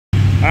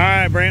All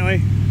right,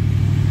 Brantley.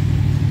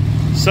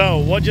 So,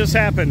 what just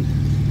happened?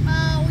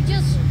 We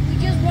just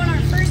won our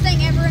first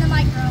thing ever in a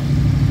micro.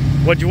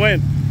 What'd you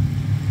win?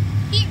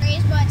 Heat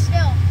race, but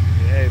still,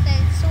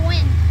 it's a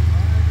win.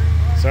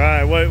 So, all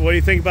right, what do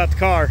you think about the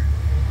car?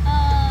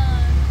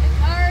 The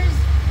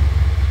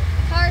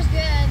car's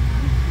good.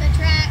 The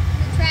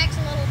track's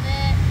a little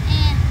bit,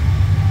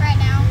 right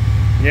now.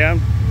 Yeah.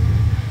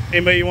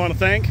 Anybody you want to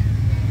thank?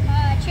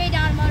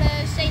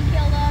 Automotive, St.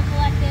 Kilda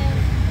Collective,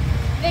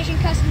 Vision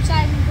Custom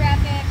Sizing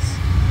Graphics,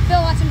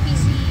 Phil Watson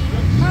PC,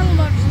 Marvel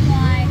Motor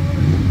Supply,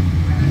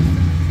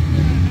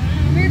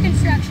 Rear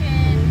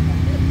Construction,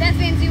 Beth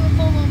Van Zee with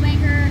Volvo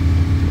Banker,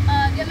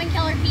 Goodman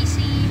Keller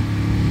PC,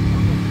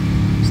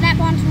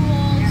 Snap-on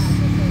Tools,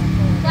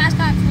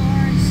 Glasscock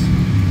Floors,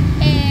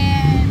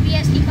 and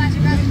BSD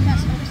Classic Graphics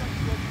Customs.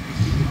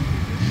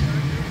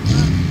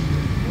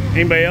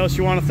 Anybody else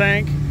you want to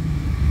thank?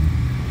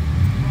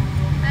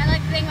 I'd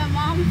like to thank my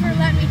mom for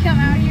letting me come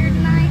out here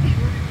tonight.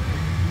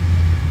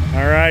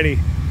 All righty.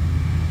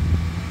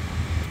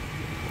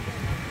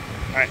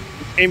 All right.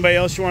 Anybody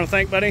else you want to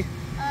thank, buddy?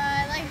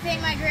 I'd like to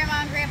thank my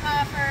grandma and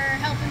grandpa for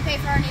helping pay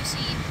for our new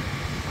seat.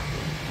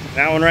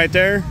 That one right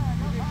there?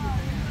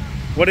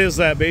 What is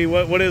that, B?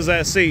 What is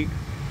that seat?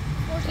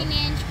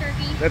 14-inch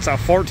Kirky. That's a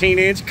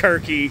 14-inch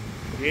Kirky.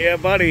 Yeah,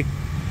 buddy.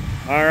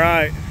 All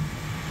right.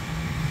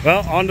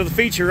 Well, on to the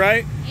feature,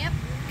 right? Yep.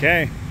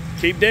 Okay.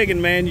 Keep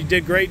digging, man. You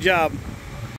did a great job.